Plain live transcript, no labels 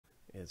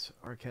It's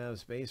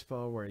Archives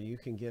Baseball, where you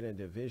can get a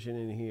division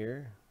in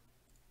here.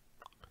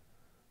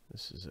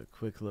 This is a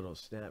quick little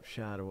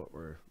snapshot of what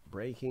we're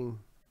breaking.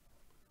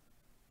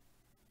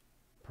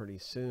 Pretty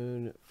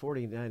soon,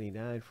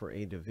 $40.99 for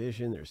a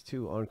division. There's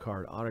 2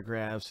 on-card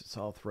autographs. It's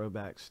all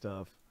throwback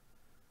stuff.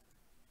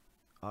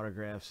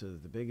 Autographs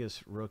of the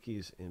biggest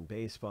rookies in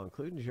baseball,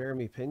 including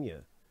Jeremy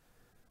Pena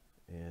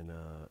and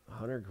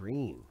Hunter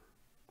Green.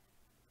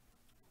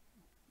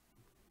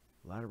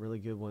 A lot of really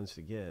good ones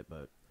to get,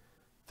 but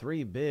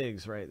 3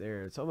 bigs right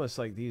there. It's almost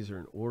like these are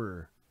in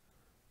order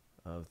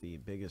of the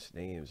biggest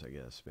names, I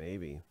guess.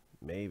 Maybe.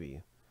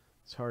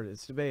 It's hard.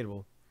 It's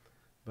debatable.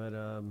 But,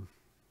 yeah,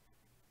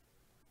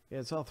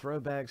 it's all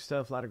throwback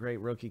stuff. A lot of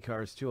great rookie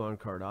cards, 2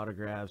 on-card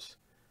autographs.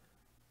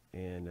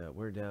 And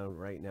we're down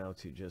right now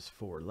to just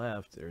 4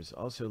 left. There's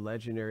also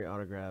legendary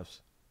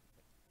autographs.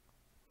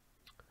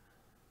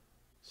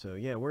 So,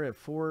 yeah, we're at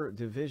 4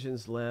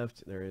 divisions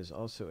left. There is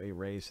also a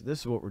race.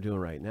 This is what we're doing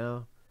right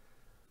now.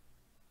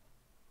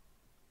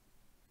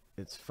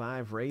 It's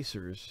 5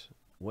 racers.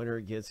 Winner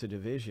gets a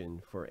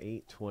division for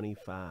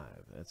 $8.25.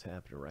 That's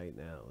happening right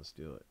now. Let's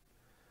do it.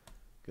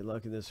 Good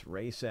luck in this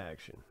race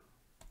action.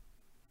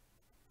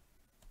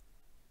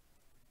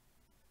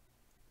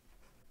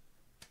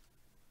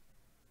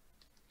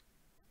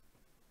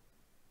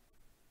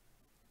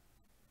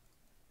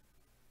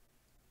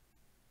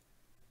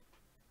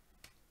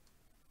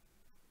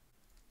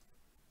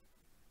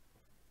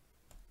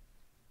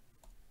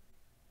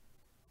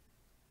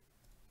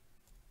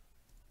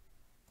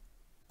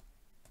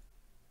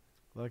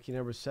 Lucky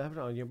number 7,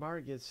 on your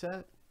mark, get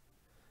set,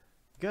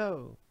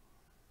 go.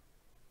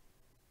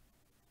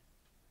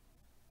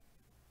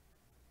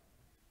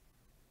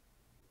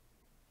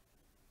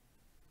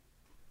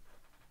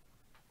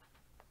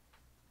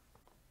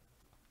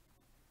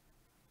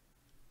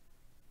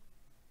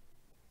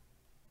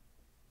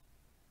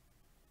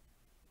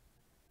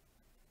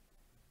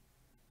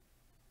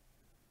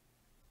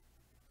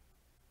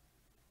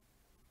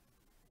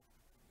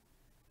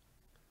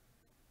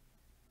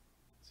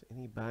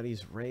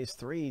 Anybody's race.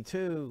 3,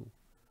 2,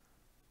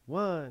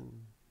 1.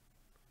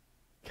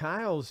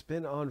 Kyle's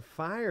been on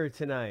fire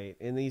tonight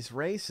in these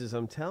races,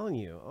 I'm telling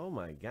you. Oh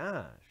my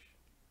gosh.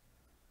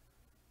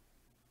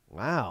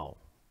 Wow.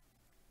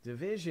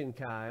 Division,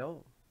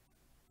 Kyle.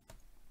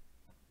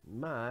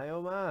 My,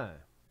 oh my.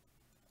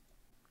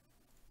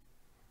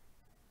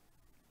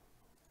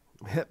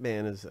 That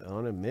man is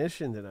on a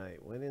mission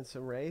tonight. Winning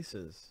some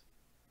races.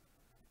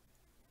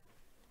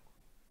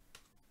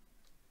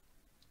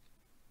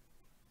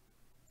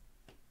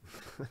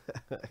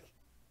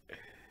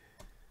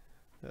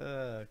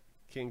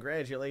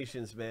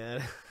 Congratulations,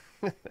 man.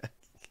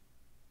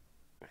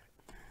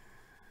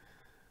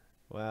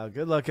 Wow,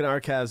 good luck in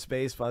Archives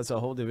Baseball. That's a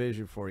whole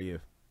division for you.